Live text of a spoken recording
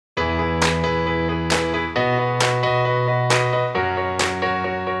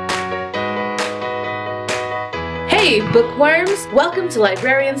Hey, bookworms! Welcome to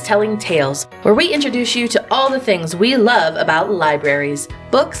Librarians Telling Tales, where we introduce you to all the things we love about libraries,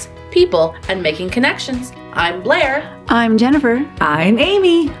 books, people, and making connections. I'm Blair. I'm Jennifer. I'm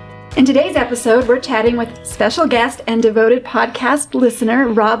Amy. In today's episode, we're chatting with special guest and devoted podcast listener,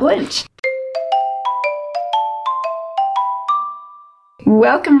 Rob Lynch.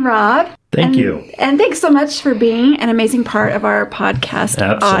 Welcome, Rob. Thank you. And thanks so much for being an amazing part of our podcast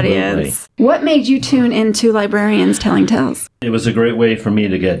audience. What made you tune into Librarians Telling Tales? It was a great way for me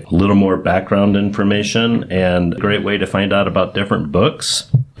to get a little more background information and a great way to find out about different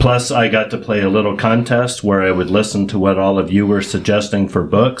books. Plus, I got to play a little contest where I would listen to what all of you were suggesting for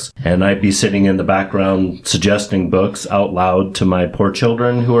books, and I'd be sitting in the background suggesting books out loud to my poor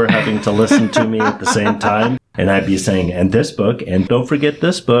children who are having to listen to me at the same time. And I'd be saying, and this book, and don't forget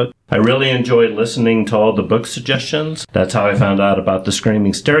this book. I really enjoyed listening to all the book suggestions. That's how I found out about The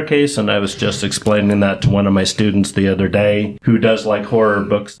Screaming Staircase, and I was just explaining that to one of my students the other day who does like horror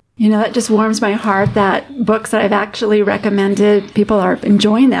books. You know, that just warms my heart that books that I've actually recommended, people are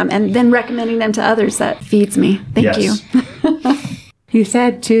enjoying them, and then recommending them to others. That feeds me. Thank you. You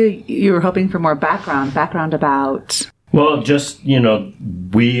said, too, you were hoping for more background about... Well, just,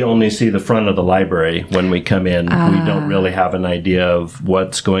 we only see the front of the library when we come in. We don't really have an idea of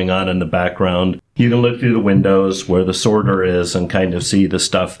what's going on in the background. You can look through the windows where the sorter is and kind of see the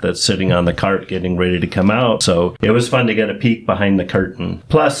stuff that's sitting on the cart getting ready to come out. So it was fun to get a peek behind the curtain.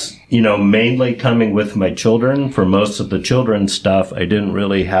 Plus, mainly coming with my children, for most of the children's stuff, I didn't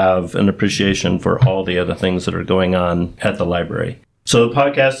really have an appreciation for all the other things that are going on at the library. So the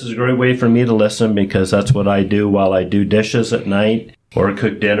podcast is a great way for me to listen because that's what I do while I do dishes at night or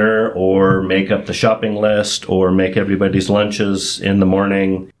cook dinner or make up the shopping list or make everybody's lunches in the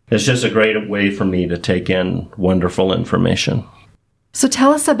morning. It's just a great way for me to take in wonderful information. So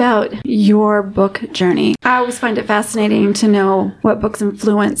tell us about your book journey. I always find it fascinating to know what books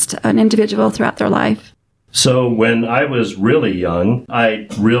influenced an individual throughout their life. So when I was really young, I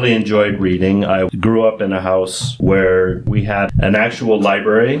really enjoyed reading. I grew up in a house where we had an actual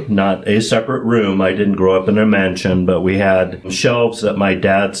library, not a separate room. I didn't grow up in a mansion, but we had shelves that my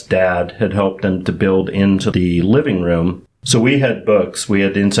dad's dad had helped them to build into the living room. So we had books. We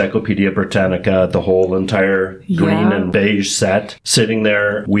had the Encyclopedia Britannica, the whole entire green and beige set sitting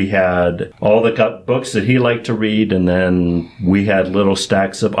there. We had all the books that he liked to read, and then we had little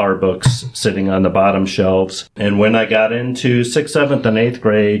stacks of our books sitting on the bottom shelves. And when I got into 6th, 7th, and 8th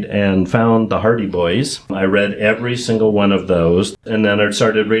grade and found the Hardy Boys, I read every single one of those. And then I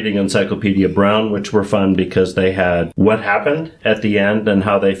started reading Encyclopedia Brown, which were fun because they had what happened at the end and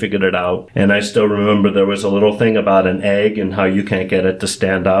how they figured it out. And I still remember there was a little thing about an egg and how you can't get it to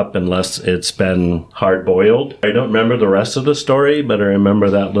stand up unless it's been hard-boiled. I don't remember the rest of the story, but I remember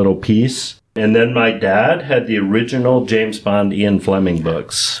that little piece. And then my dad had the original James Bond Ian Fleming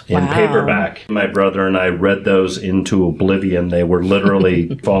books in paperback. My brother and I read those into oblivion. They were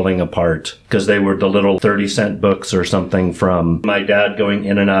literally falling apart because they were the little 30-cent books or something from my dad going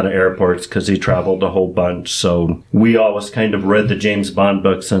in and out of airports because he traveled a whole bunch. So we always kind of read the James Bond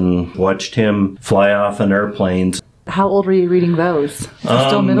books and watched him fly off in airplanes. How old were you reading those?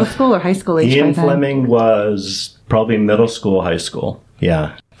 Still middle school or high school age? Ian Fleming was probably middle school, high school.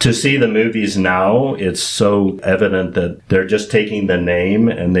 Yeah. To see the movies now, it's so evident that they're just taking the name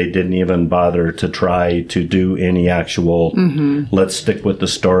and they didn't even bother to try to do any actual, let's stick with the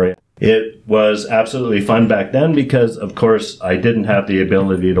story. It was absolutely fun back then because, of course, I didn't have the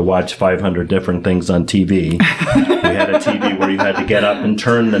ability to watch 500 different things on TV. We had a TV where you had to get up and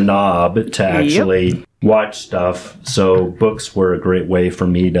turn the knob to actually watch stuff. So books were a great way for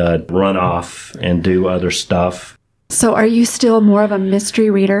me to run off and do other stuff. So are you still more of a mystery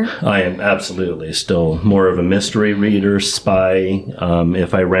reader? I am absolutely still more of a mystery reader, spy.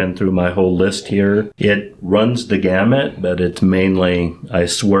 If I ran through my whole list here, it runs the gamut, but it's mainly, I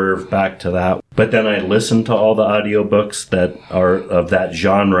swerve back to that. But then I listen to all the audiobooks that are of that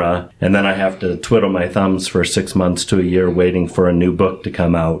genre, and then I have to twiddle my thumbs for 6 months to a year waiting for a new book to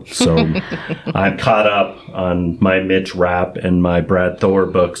come out. So I'm caught up on my Mitch Rapp and my Brad Thor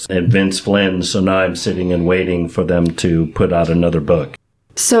books and Vince Flynn, so now I'm sitting and waiting for them to put out another book.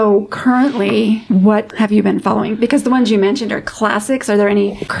 So currently, what have you been following? Because the ones you mentioned are classics. Are there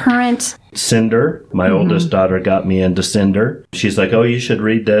any current? Cinder. My oldest daughter got me into Cinder. She's like, oh, you should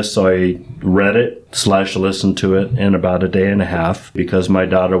read this. So I read it / listened to it in about a day and a half because my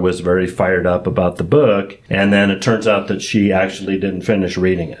daughter was very fired up about the book. And then it turns out that she actually didn't finish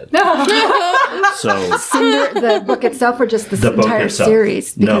reading it. So Cinder, the book itself, or just The book entire itself.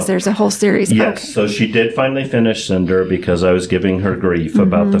 series? Because there's a whole series. yes, Okay. so she did finally finish Cinder because I was giving her grief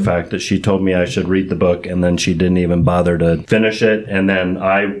about the fact that she told me I should read the book and then she didn't even bother to finish it. And then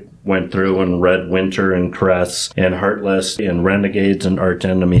I went through and read Winter and Cress and Heartless and Renegades and Arch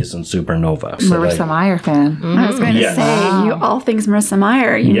Enemies and Supernova. So Marissa Meyer fan. I was going to Yes. say, you all things Marissa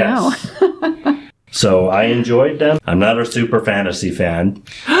Meyer, you know. So I enjoyed them. I'm not a super fantasy fan,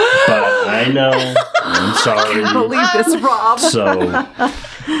 but I know. I'm sorry. Believe this, Rob. So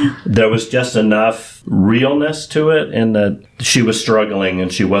there was just enough realness to it in that she was struggling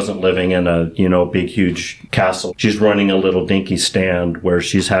and she wasn't living in a, big, huge castle. She's running a little dinky stand where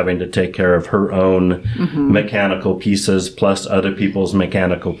she's having to take care of her own mechanical pieces plus other people's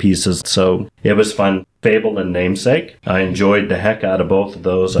mechanical pieces. So it was fun. Fable and Namesake. I enjoyed the heck out of both of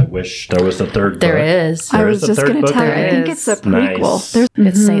those. I wish there was a third book. There is. I was a just third going to book? tell you, I think There it's a prequel. Nice. There's,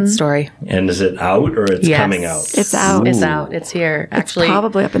 It's Saint's story. And is it out or it's Yes. coming out? It's out. It's Ooh. out. It's here. Actually,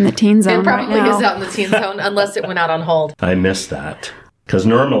 probably up in the teen zone it probably right now. is out in the teen zone unless it went out on hold. I missed that. Because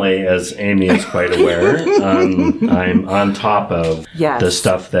normally, as Amy is quite aware, I'm on top of Yes. the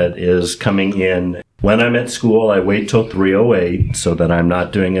stuff that is coming in. When I'm at school, I wait till 3:08 so that I'm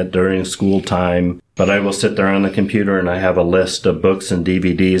not doing it during school time. But I will sit there on the computer and I have a list of books and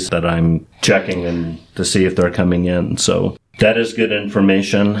DVDs that I'm checking and to see if they're coming in. So that is good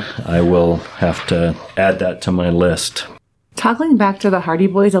information. I will have to add that to my list. Toggling back to the Hardy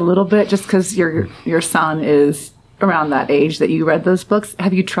Boys a little bit, just because your son is around that age that you read those books,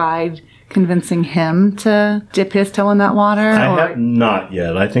 have you tried convincing him to dip his toe in that water? I have not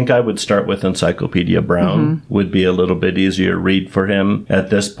yet. I think I would start with Encyclopedia Brown. Would be a little bit easier read for him at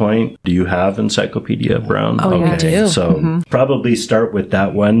this point. Do you have Encyclopedia Brown? Oh, yeah. I do. So probably start with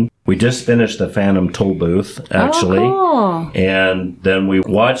that one. We just finished the Phantom Toll Booth, actually. Oh, cool. And then we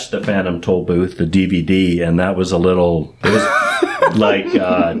watched the Phantom Toll Booth, the DVD, and that was it was like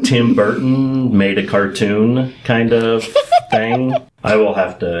Tim Burton made a cartoon kind of thing. I will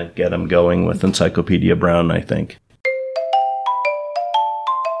have to get him going with Encyclopedia Brown, I think.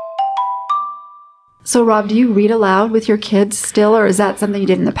 So, Rob, do you read aloud with your kids still, or is that something you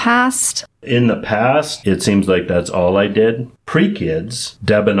did in the past? In the past, it seems like that's all I did. Pre-kids,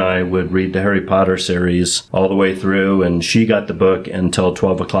 Deb and I would read the Harry Potter series all the way through, and she got the book until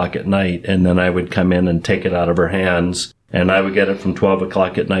 12 o'clock at night, and then I would come in and take it out of her hands. And I would get it from 12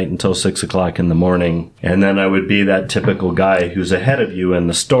 o'clock at night until 6 o'clock in the morning. And then I would be that typical guy who's ahead of you in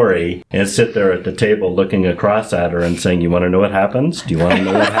the story and sit there at the table looking across at her and saying, you want to know what happens? Do you want to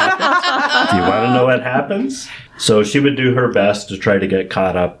know what happens? Do you want to know what happens? So she would do her best to try to get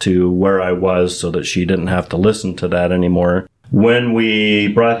caught up to where I was so that she didn't have to listen to that anymore. When we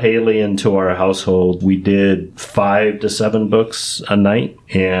brought Haley into our household, we did 5 to 7 books a night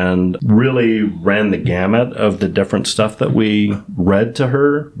and really ran the gamut of the different stuff that we read to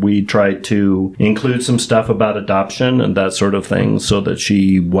her. We tried to include some stuff about adoption and that sort of thing so that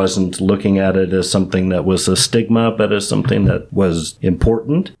she wasn't looking at it as something that was a stigma, but as something that was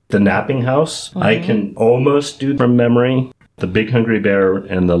important. The Napping House, I can almost do from memory. The Big Hungry Bear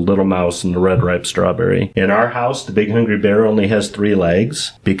and the Little Mouse and the Red Ripe Strawberry. In our house, the Big Hungry Bear only has 3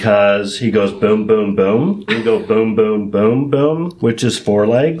 legs because he goes boom, boom, boom. We go boom, boom, boom, boom, which is 4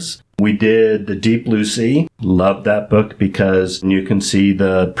 legs. We did The Deep Blue Sea. Love that book because you can see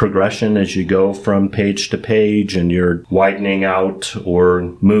the progression as you go from page to page and you're widening out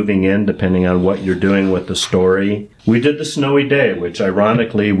or moving in depending on what you're doing with the story. We did The Snowy Day, which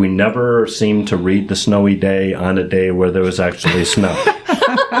ironically we never seemed to read The Snowy Day on a day where there was actually snow.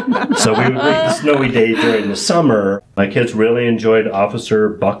 So we would read The Snowy Day during the summer. My kids really enjoyed Officer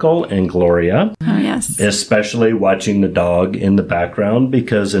Buckle and Gloria. Oh, yes. Especially watching the dog in the background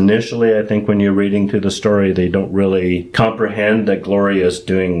because initially I think when you're reading through the story they don't really comprehend that Gloria is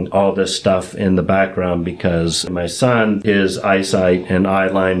doing all this stuff in the background because my son, his eyesight and eye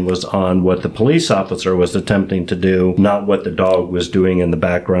line was on what the police officer was attempting to do, not what the dog was doing in the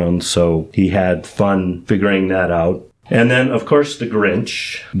background, so he had fun figuring that out. And then, of course, The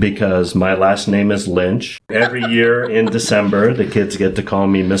Grinch, because my last name is Lynch. Every year in December, the kids get to call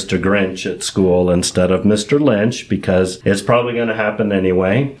me Mr. Grinch at school instead of Mr. Lynch, because it's probably going to happen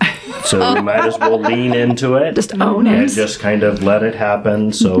anyway. So we might as well lean into it. Just own it. And just kind of let it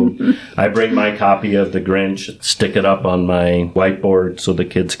happen. So I bring my copy of The Grinch, stick it up on my whiteboard so the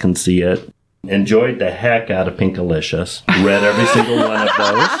kids can see it. Enjoyed the heck out of Pinkalicious. Read every single one of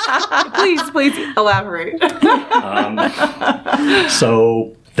those. Please elaborate.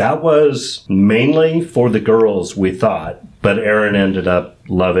 So That was mainly for the girls, we thought. But Erin ended up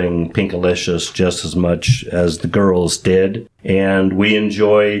loving Pinkalicious just as much as the girls did. And we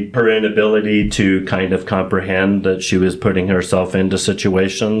enjoyed her inability to kind of comprehend that she was putting herself into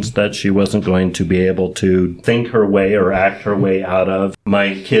situations that she wasn't going to be able to think her way or act her way out of.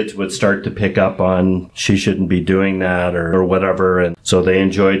 My kids would start to pick up on she shouldn't be doing that or whatever. And so they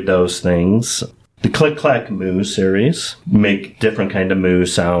enjoyed those things. The Click Clack Moo series make different kind of moo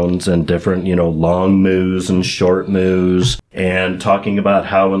sounds and different, long moos and short moos, and talking about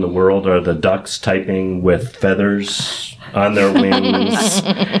how in the world are the ducks typing with feathers on their wings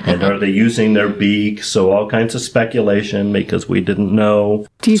and are they using their beak? So all kinds of speculation because we didn't know.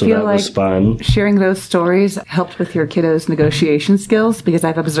 Do you so feel that like was fun. Sharing those stories helped with your kiddos' negotiation skills? Because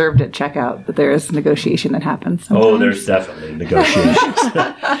I've observed at checkout that there is negotiation that happens sometimes. Oh, there's definitely negotiations.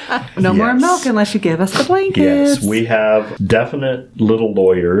 No more milk unless you give us the blankets. Yes, we have definite little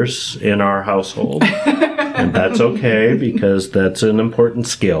lawyers in our household. And that's okay because that's an important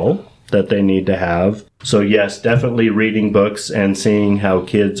skill that they need to have. So yes, definitely reading books and seeing how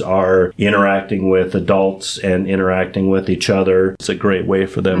kids are interacting with adults and interacting with each other. It's a great way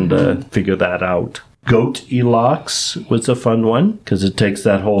for them to figure that out. Goldilocks was a fun one because it takes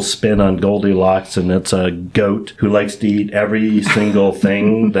that whole spin on Goldilocks, and it's a goat who likes to eat every single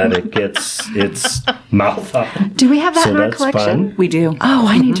thing that it gets its mouth on. Do we have that So in our that's collection? fun. We do. Oh,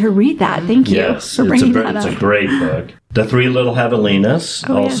 I need to read that. Thank you Yes, for bringing that it's up. a great book. The Three Little Javelinas,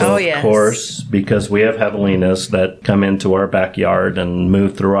 Oh, yes. also, Oh, of yes. course, because we have javelinas that come into our backyard and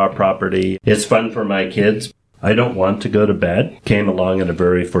move through our property. It's fun for my kids. I Don't Want to Go to Bed came along at a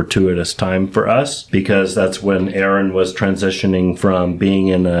very fortuitous time for us because that's when Aaron was transitioning from being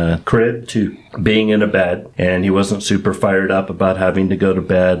in a crib to being in a bed, and he wasn't super fired up about having to go to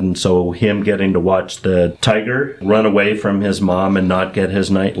bed. And so him getting to watch the tiger run away from his mom and not get his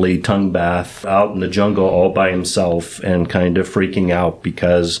nightly tongue bath out in the jungle all by himself and kind of freaking out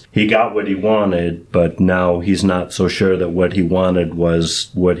because he got what he wanted, but now he's not so sure that what he wanted was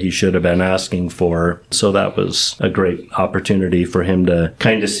what he should have been asking for. So that was a great opportunity for him to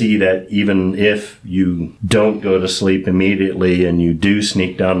kind of see that even if you don't go to sleep immediately and you do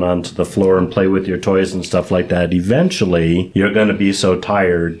sneak down onto the floor and play with your toys and stuff like that, eventually you're going to be so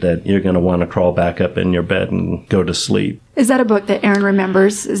tired that you're going to want to crawl back up in your bed and go to sleep. Is that a book that Aaron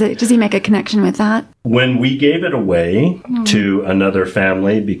remembers? Does he make a connection with that? When we gave it away to another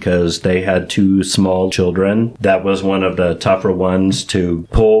family because they had two small children, that was one of the tougher ones to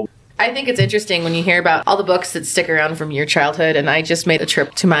pull. I think it's interesting when you hear about all the books that stick around from your childhood. And I just made a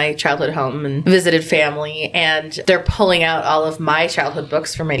trip to my childhood home and visited family. And they're pulling out all of my childhood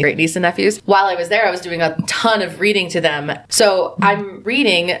books from my great niece and nephews. While I was there, I was doing a ton of reading to them. So I'm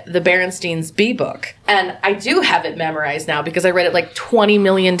reading the Berenstein's Bee book. And I do have it memorized now because I read it like 20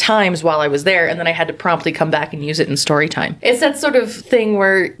 million times while I was there. And then I had to promptly come back and use it in story time. It's that sort of thing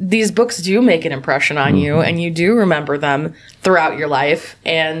where these books do make an impression on you and you do remember them throughout your life.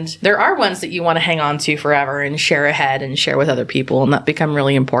 And there are ones that you want to hang on to forever and share ahead and share with other people and that become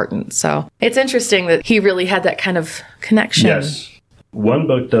really important. So it's interesting that he really had that kind of connection. Yes. One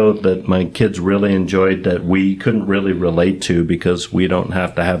book, though, that my kids really enjoyed that we couldn't really relate to because we don't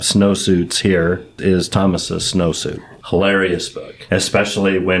have to have snowsuits here is Thomas's Snowsuit. Hilarious book,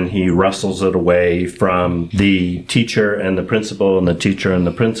 especially when he wrestles it away from the teacher and the principal, and the teacher and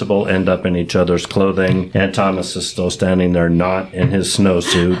the principal end up in each other's clothing, and Thomas is still standing there not in his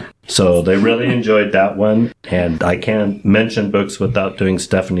snowsuit. So they really enjoyed that one. And I can't mention books without doing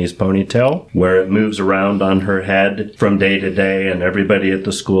Stephanie's Ponytail, where it moves around on her head from day to day, and everybody at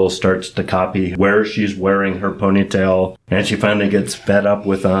the school starts to copy where she's wearing her ponytail. And she finally gets fed up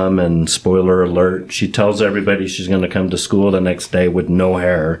with them, and spoiler alert, she tells everybody she's going to come to school the next day with no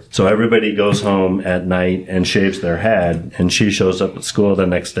hair. So everybody goes home at night and shaves their head, and she shows up at school the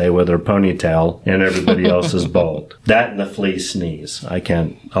next day with her ponytail, and everybody else is bald. That and The Flea Sneeze. I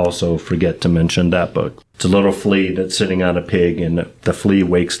can't also forget to mention that book. It's a little flea that's sitting on a pig, and the flea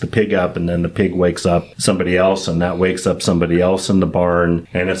wakes the pig up, and then the pig wakes up somebody else, and that wakes up somebody else in the barn,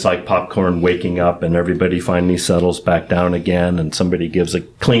 and it's like popcorn waking up, and everybody finally settles back down again, and somebody gives a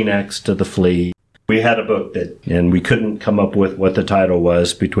Kleenex to the flea. We had a book and we couldn't come up with what the title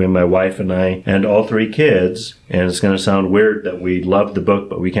was between my wife and I and all three kids. And it's going to sound weird that we loved the book,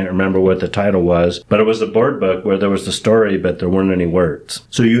 but we can't remember what the title was. But it was a board book where there was the story, but there weren't any words.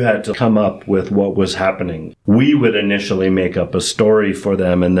 So you had to come up with what was happening. we would initially make up a story for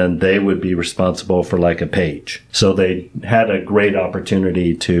them, and then they would be responsible for like a page. So they had a great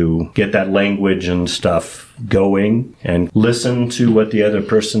opportunity to get that language and stuff going and listen to what the other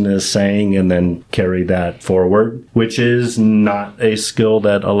person is saying and then carry that forward, which is not a skill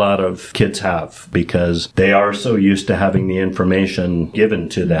that a lot of kids have because they are so used to having the information given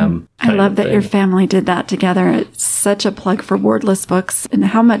to them. I love that your family did that together. It's such a plug for wordless books and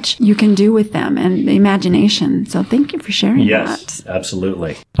how much you can do with them and the imagination. So thank you for sharing that. Yes,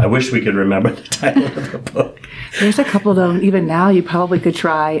 absolutely. I wish we could remember the title of the book. There's a couple, though, even now you probably could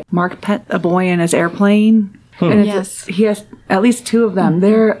try. Mark Pet a Boy in His Airplane. And Yes. he has at least two of them.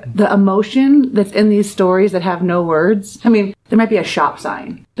 They're the emotion that's in these stories that have no words. I mean, there might be a shop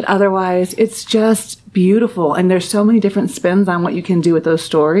sign, but otherwise it's just beautiful. And there's so many different spins on what you can do with those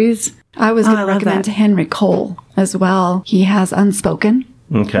stories. I was going to I love recommend that. Henry Cole as well. He has Unspoken,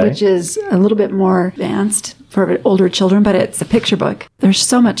 Okay. which is a little bit more advanced for older children, but it's a picture book. There's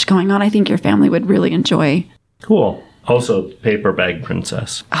so much going on. I think your family would really enjoy. Cool. Also, Paper Bag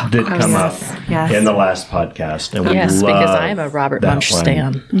Princess did course. come up Yes. in the last podcast. And we Yes, love because I'm a Robert that Munch one.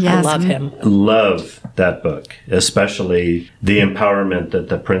 stan. I Yes. love him. Love that book, especially the empowerment that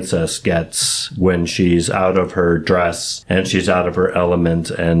the princess gets when she's out of her dress and she's out of her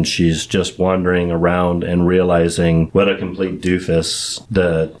element and she's just wandering around and realizing what a complete doofus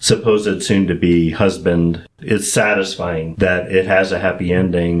the supposed soon-to-be husband. It's satisfying that it has a happy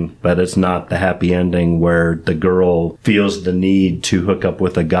ending, but it's not the happy ending where the girl feels the need to hook up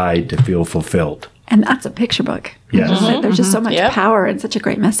with a guy to feel fulfilled. And that's a picture book. Yes. There's just so much Yep. power and such a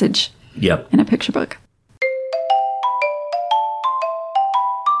great message Yep. in a picture book.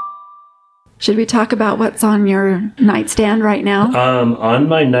 Should we talk about what's on your nightstand right now? On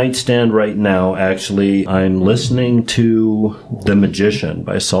my nightstand right now, actually, I'm listening to The Magician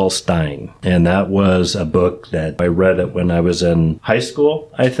by Saul Stein. And that was a book that I read it when I was in high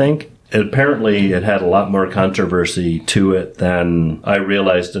school, I think. Apparently, it had a lot more controversy to it than I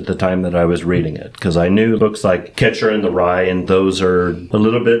realized at the time that I was reading it. Because I knew books like Catcher in the Rye, and those are a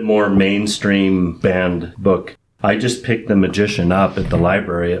little bit more mainstream banned book. I just picked The Magician up at the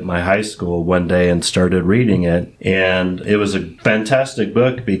library at my high school one day and started reading it. And it was a fantastic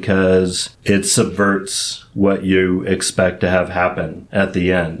book because it subverts what you expect to have happen at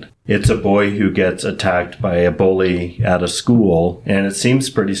the end. It's a boy who gets attacked by a bully at a school, and it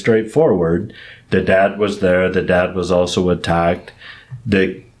seems pretty straightforward. The dad was there. The dad was also attacked.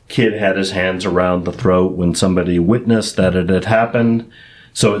 The kid had his hands around the throat when somebody witnessed that it had happened.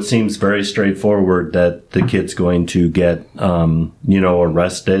 So it seems very straightforward that the kid's going to get,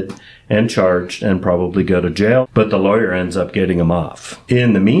 arrested and charged and probably go to jail. But the lawyer ends up getting him off.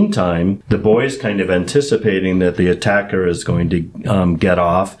 In the meantime, the boy's kind of anticipating that the attacker is going to get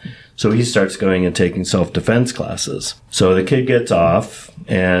off. So he starts going and taking self-defense classes. So the kid gets off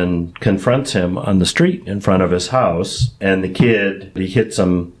and confronts him on the street in front of his house. And the kid, he hits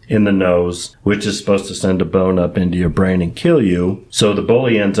him in the nose, which is supposed to send a bone up into your brain and kill you. So the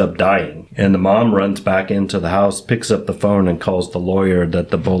bully ends up dying. And the mom runs back into the house, picks up the phone, and calls the lawyer that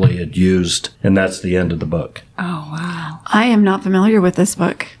the bully had used. And that's the end of the book. Oh, wow. I am not familiar with this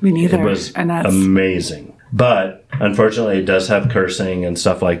book. Me neither. It was and that's amazing. But unfortunately, it does have cursing and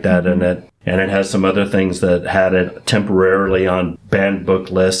stuff like that in it. And it has some other things that had it temporarily on banned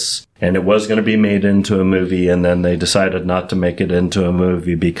book lists. And it was going to be made into a movie, and then they decided not to make it into a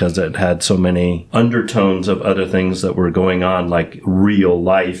movie because it had so many undertones of other things that were going on, like real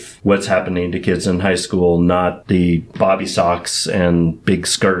life, what's happening to kids in high school, not the bobby socks and big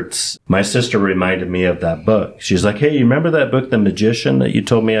skirts. My sister reminded me of that book. She's like, hey, you remember that book, The Magician, that you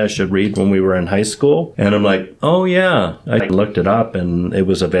told me I should read when we were in high school? And I'm like, oh, yeah. I looked it up, and it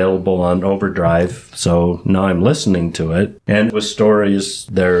was available on Overdrive, so now I'm listening to it. And with stories,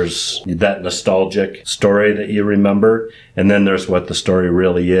 there's that nostalgic story that you remember, and then there's what the story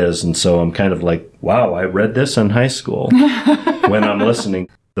really is. And so I'm kind of like, wow, I read this in high school when I'm listening.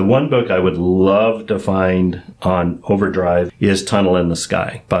 The one book I would love to find on Overdrive is Tunnel in the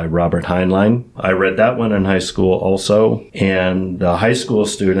Sky by Robert Heinlein. I read that one in high school also, and the high school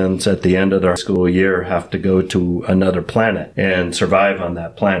students at the end of their school year have to go to another planet and survive on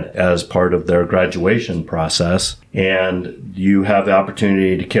that planet as part of their graduation process. And you have the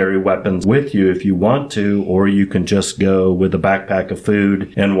opportunity to carry weapons with you if you want to, or you can just go with a backpack of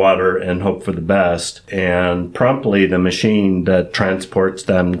food and water and hope for the best. And promptly the machine that transports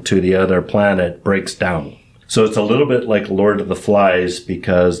them to the other planet breaks down. So it's a little bit like Lord of the Flies,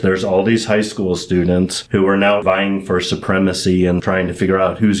 because there's all these high school students who are now vying for supremacy and trying to figure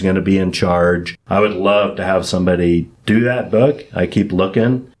out who's going to be in charge. I would love to have somebody do that book. I keep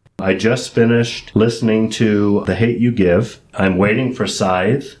looking. I just finished listening to The Hate You Give. I'm waiting for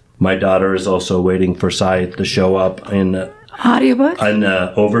Scythe. My daughter is also waiting for Scythe to show up in Audiobook? an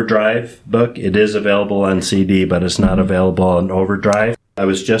Overdrive book. It is available on CD, but it's not available on Overdrive. I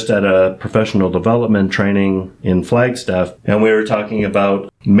was just at a professional development training in Flagstaff, and we were talking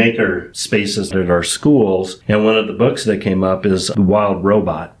about maker spaces at our schools, and one of the books that came up is Wild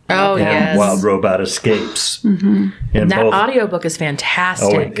Robot. Oh, and yes. Wild Robot Escapes. And That audiobook is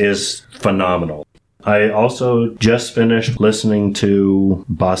fantastic. Oh, it is phenomenal. I also just finished listening to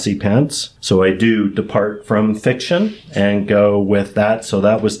Bossy Pants, so I do depart from fiction and go with that. So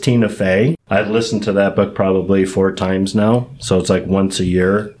that was Tina Fey. I've listened to that book probably 4 times now, so it's like once a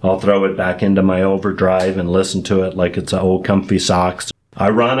year. I'll throw it back into my Overdrive and listen to it like it's old comfy socks.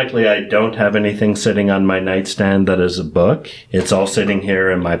 Ironically, I don't have anything sitting on my nightstand that is a book. It's all sitting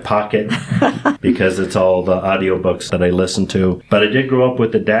here in my pocket because it's all the audiobooks that I listen to. But I did grow up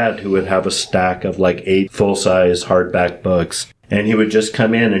with a dad who would have a stack of like 8 full-size hardback books. And he would just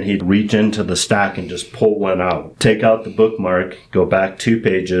come in and he'd reach into the stack and just pull one out. Take out the bookmark, go back 2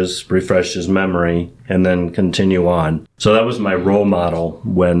 pages, refresh his memory, and then continue on. So that was my role model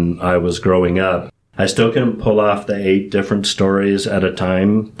when I was growing up. I still couldn't pull off the 8 different stories at a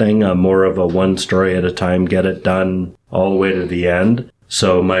time thing. I'm more of a 1 story at a time, get it done all the way to the end.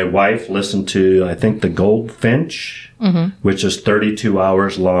 So my wife listened to, I think, The Goldfinch, which is 32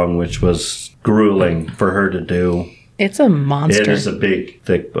 hours long, which was grueling for her to do. It's a monster. It is a big,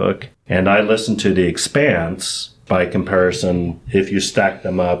 thick book. And I listened to The Expanse. By comparison, if you stack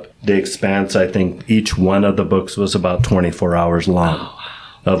them up, The Expanse, I think each one of the books was about 24 hours long.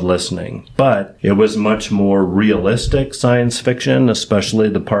 Of listening. But it was much more realistic science fiction, especially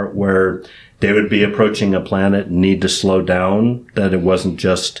the part where they would be approaching a planet and need to slow down, that it wasn't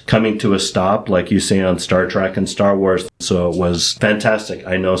just coming to a stop like you see on Star Trek and Star Wars. So it was fantastic.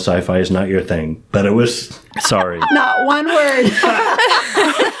 I know sci-fi is not your thing, but it was, sorry. Not one word.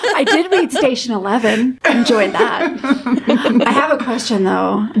 I did read Station 11. Enjoyed that. I have a question,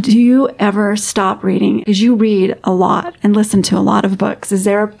 though. Do you ever stop reading? Because you read a lot and listen to a lot of books. Is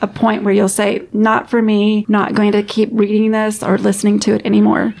there a point where you'll say, not for me, not going to keep reading this or listening to it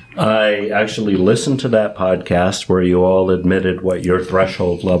anymore? I actually listened to that podcast where you all admitted what your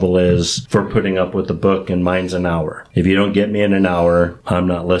threshold level is for putting up with the book, and mine's an hour. If you don't get me in an hour, I'm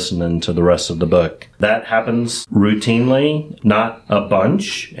not listening to the rest of the book. That happens routinely, not a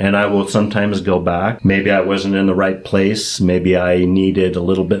bunch, and I will sometimes go back. Maybe I wasn't in the right place. Maybe I needed a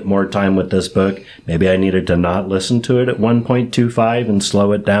little bit more time with this book. Maybe I needed to not listen to it at 1.25 and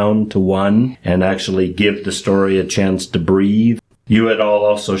slow it down to 1 and actually give the story a chance to breathe. You had all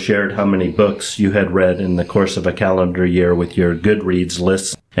also shared how many books you had read in the course of a calendar year with your Goodreads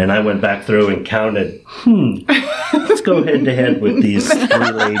list. And I went back through and counted, let's go head to head with these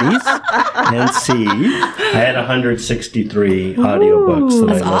 3 ladies and see. I had 163 audiobooks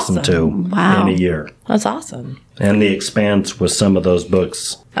that I listened to in a year. That's awesome. And The Expanse was some of those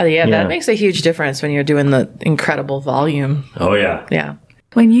books. Oh, yeah, that makes a huge difference when you're doing the incredible volume. Oh, yeah. Yeah.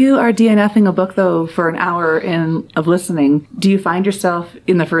 When you are DNFing a book, though, for an hour of listening, do you find yourself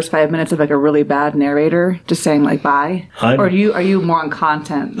in the first 5 minutes of like a really bad narrator just saying like bye? Or are you more on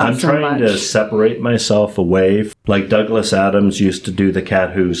content? I'm trying to separate myself away. Like Douglas Adams used to do the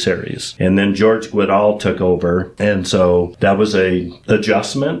Cat Who series. And then George Guidall took over. And so that was a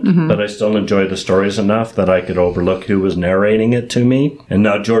adjustment, but I still enjoy the stories enough that I could overlook who was narrating it to me. And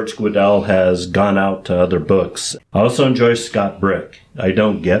now George Guidall has gone out to other books. I also enjoy Scott Brick. I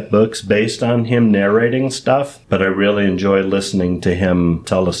don't get books based on him narrating stuff, but I really enjoy listening to him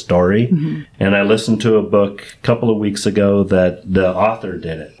tell a story. And I listened to a book a couple of weeks ago that the author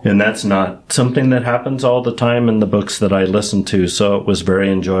did it. And that's not something that happens all the time in the books that I listen to, so it was very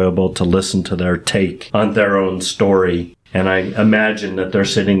enjoyable to listen to their take on their own story. And I imagine that they're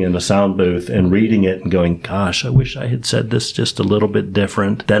sitting in a sound booth and reading it and going, gosh, I wish I had said this just a little bit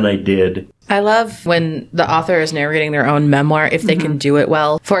different than I did. I love when the author is narrating their own memoir, if they can do it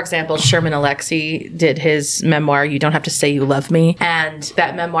well. For example, Sherman Alexie did his memoir, You Don't Have to Say You Love Me. And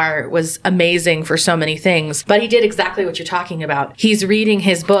that memoir was amazing for so many things. But he did exactly what you're talking about. He's reading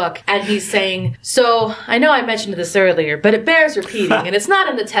his book and he's saying, so I know I mentioned this earlier, but it bears repeating. And it's not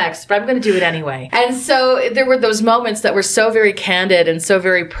in the text, but I'm going to do it anyway. And so there were those moments that were so very candid and so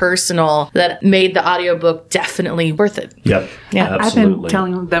very personal that made the audiobook definitely worth it. Yep. Yeah. Absolutely. I've been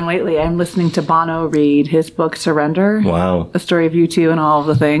telling them lately, I'm listening to Bono read his book Surrender. Wow. A story of U2 and all of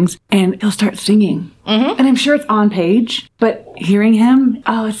the things. And he'll start singing. And I'm sure it's on page, but hearing him,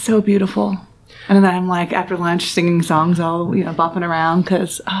 oh, it's so beautiful. And then I'm like, after lunch, singing songs all, bopping around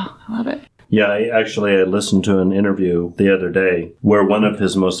because, I love it. Yeah, I listened to an interview the other day where one of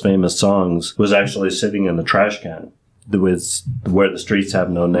his most famous songs was actually sitting in the trash can. It was Where the Streets Have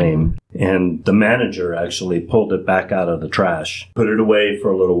No Name. And the manager actually pulled it back out of the trash, put it away for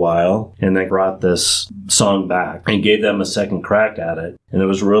a little while, and then brought this song back and gave them a second crack at it. And it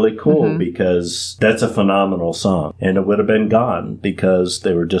was really cool because that's a phenomenal song. And it would have been gone because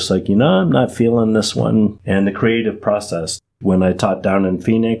they were just like, I'm not feeling this one. And the creative process. When I taught down in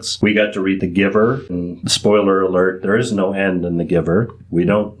Phoenix, we got to read The Giver. And spoiler alert, there is no end in The Giver. We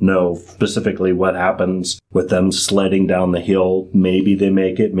don't know specifically what happens with them sledding down the hill. Maybe they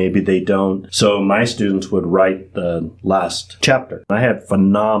make it, maybe they don't. So my students would write the last chapter. I had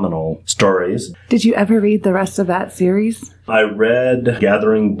phenomenal stories. Did you ever read the rest of that series? I read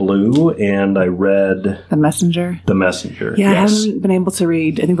Gathering Blue and I read The Messenger. The Messenger. Yeah, yes. I haven't been able to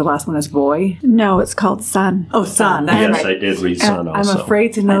read. I think the last one is Boy. No, it's called Sun. Oh, Sun. Yes, I did read Sun also. I'm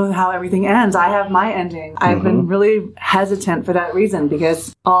afraid to know how everything ends. I have my ending. I've been really hesitant for that reason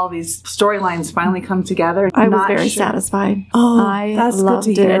because all these storylines finally come together. I was very satisfied. Oh, I that's loved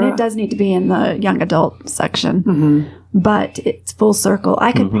good to it. hear. And it does need to be in the young adult section. But it's full circle.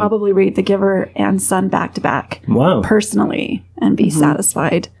 I could probably read The Giver and Sun back to back. Wow. Personally, and be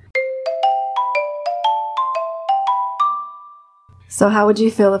satisfied. So how would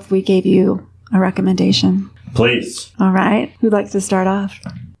you feel if we gave you a recommendation? Please. All right. Who'd like to start off?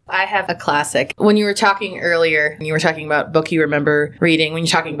 I have a classic. When you were talking earlier, you were talking about book you remember reading, when you're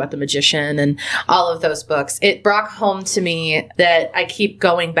talking about The Magician and all of those books, it brought home to me that I keep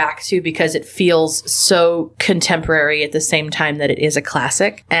going back to because it feels so contemporary at the same time that it is a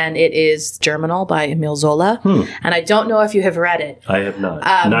classic. And it is Germinal by Emile Zola. And I don't know if you have read it. I have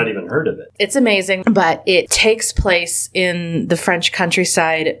not even heard of it. It's amazing, but it takes place in the French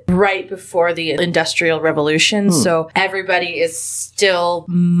countryside right before the Industrial Revolution. So everybody is still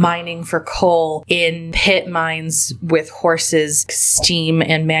mining for coal in pit mines with horses, steam,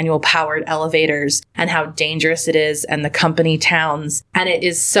 and manual powered elevators, and how dangerous it is, and the company towns. And it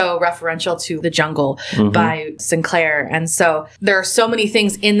is so referential to The Jungle by Sinclair. And so there are so many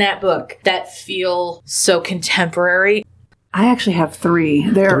things in that book that feel so contemporary. I actually have three.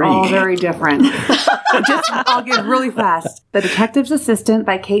 They're all very different. I'll give really fast. The Detective's Assistant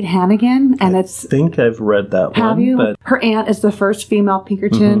by Kate Hannigan, and I think I've read that one. Have you? But Her aunt is the first female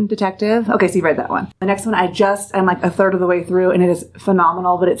Pinkerton detective. Okay, so you read that one. The next one, I'm like a third of the way through, and it is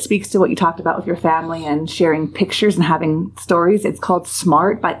phenomenal, but it speaks to what you talked about with your family and sharing pictures and having stories. It's called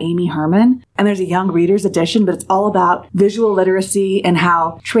Smart by Amy Herman, and there's a young reader's edition, but it's all about visual literacy and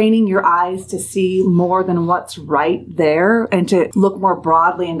how training your eyes to see more than what's right there and to look more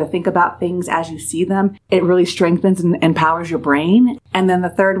broadly and to think about things as you see them. It really strengthens and empowers your brain. And then the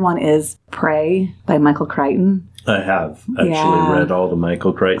third one is Prey by Michael Crichton. I have actually read all the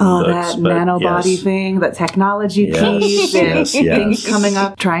Michael Crichton books. That nanobody thing, that technology piece, and things coming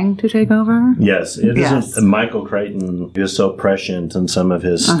up, trying to take over. Yes, it isn't. Michael Crichton is so prescient in some of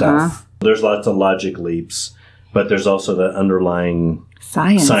his stuff. There's lots of logic leaps, but there's also the underlying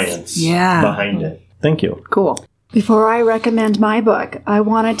science behind it. Thank you. Cool. Before I recommend my book, I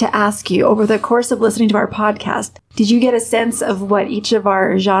wanted to ask you, over the course of listening to our podcast, did you get a sense of what each of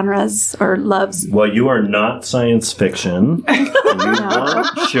our genres or loves? Well, you are not science fiction. You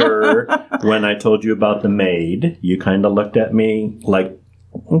weren't sure when I told you about The Maid. You kind of looked at me like,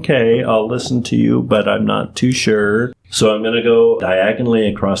 okay, I'll listen to you, but I'm not too sure. So I'm going to go diagonally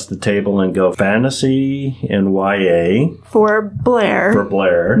across the table and go fantasy and YA. For Blair. For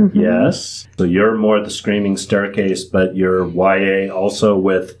Blair, yes. So you're more the Screaming Staircase, but you're YA also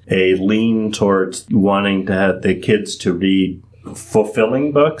with a lean towards wanting to have the kids to read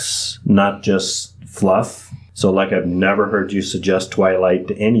fulfilling books, not just fluff. So like I've never heard you suggest Twilight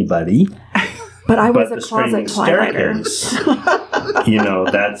to anybody. But I was but a closet Twilighter.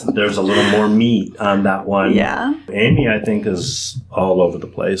 There's a little more meat on that one. Yeah. Amy, I think, is all over the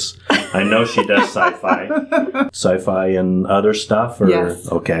place. I know she does sci-fi and other stuff. Yes.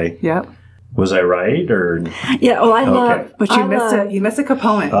 Okay. Yep. Was I right or? Yeah. Well, I love. But you missed a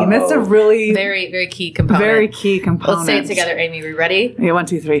component. You missed a really Very, very key component. very key component. Let's say it together, Amy. We ready? Yeah, 1,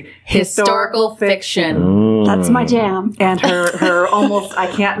 2, 3. Historical fiction. That's my jam. And her almost, I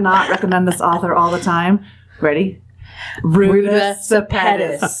can't not recommend this author all the time. Ready? Ruta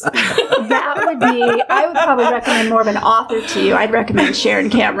Sepetys. That would be, I would probably recommend more of an author to you. I'd recommend Sharon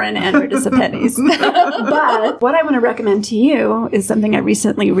Cameron and Ruta Sepetys. But what I want to recommend to you is something I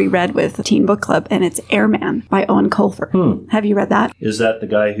recently reread with Teen Book Club, and it's Airman by Owen Colfer. Have you read that? Is that the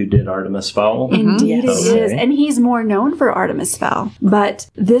guy who did Artemis Fowl? Indeed Yes. it is. And he's more known for Artemis Fowl. But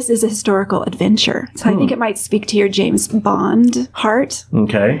this is a historical adventure. So I think it might speak to your James Bond heart.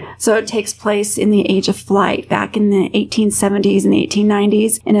 Okay. So it takes place in the age of flight back in the 1870s and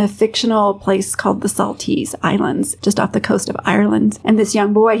 1890s in a fictional place called the Saltese Islands, just off the coast of Ireland. And this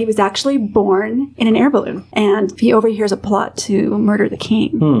young boy, he was actually born in an air balloon, and he overhears a plot to murder the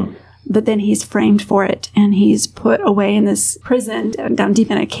king. But then he's framed for it, and he's put away in this prison down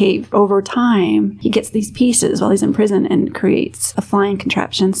deep in a cave. Over time, he gets these pieces while he's in prison and creates a flying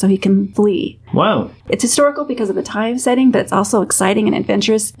contraption so he can flee. Wow. It's historical because of the time setting, but it's also exciting and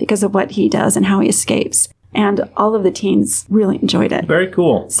adventurous because of what he does and how he escapes. And all of the teens really enjoyed it. Very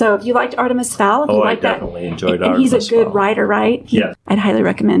cool. So if you liked Artemis Fowl, if you I like that, definitely enjoyed and he's Artemis a good Fowl. writer, right? Yeah. I'd highly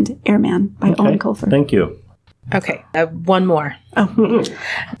recommend Airman by Owen Colfer. Thank you. Okay, one more. The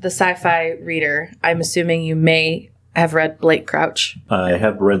sci-fi reader, I'm assuming you may have read Blake Crouch. I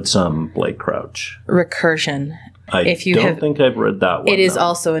have read some Blake Crouch. Recursion. I If you don't have- think I've read that one. It is though.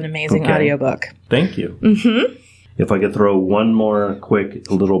 also an amazing Okay. audiobook. Thank you. If I could throw one more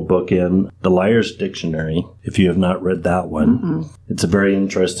quick little book in, The Liar's Dictionary, if you have not read that one. It's a very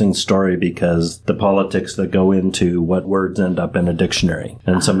interesting story because the politics that go into what words end up in a dictionary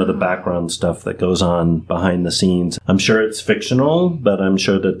and some of the background stuff that goes on behind the scenes. I'm sure it's fictional, but I'm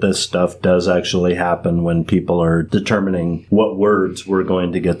sure that this stuff does actually happen when people are determining what words we're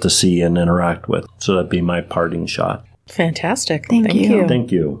going to get to see and interact with. So that'd be my parting shot. Fantastic. Thank you.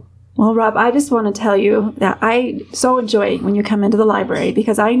 Thank you. Well, Rob, I just want to tell you that I so enjoy when you come into the library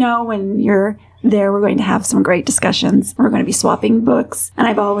because I know when you're there, we're going to have some great discussions. We're going to be swapping books. And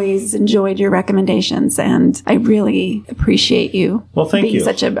I've always enjoyed your recommendations. And I really appreciate you Well, thank being you.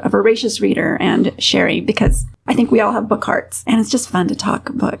 such a voracious reader and sharing because I think we all have book hearts. And it's just fun to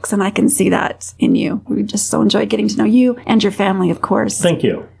talk books. And I can see that in you. We just so enjoy getting to know you and your family, of course. Thank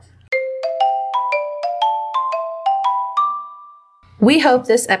you. We hope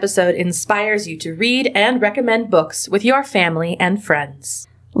this episode inspires you to read and recommend books with your family and friends.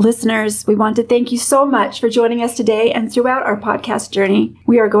 Listeners, we want to thank you so much for joining us today and throughout our podcast journey.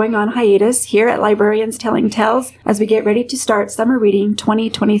 We are going on hiatus here at Librarians Telling Tales as we get ready to start Summer Reading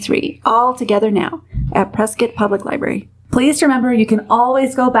 2023, all together now at Prescott Public Library. Please remember you can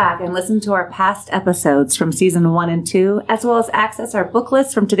always go back and listen to our past episodes from season 1 and 2, as well as access our book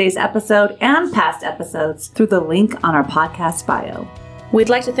list from today's episode and past episodes through the link on our podcast bio. We'd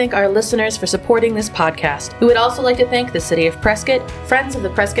like to thank our listeners for supporting this podcast. We would also like to thank the City of Prescott, Friends of the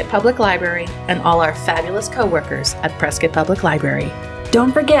Prescott Public Library, and all our fabulous co-workers at Prescott Public Library.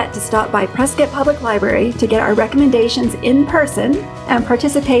 Don't forget to stop by Prescott Public Library to get our recommendations in person and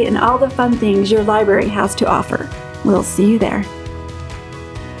participate in all the fun things your library has to offer. We'll see you there.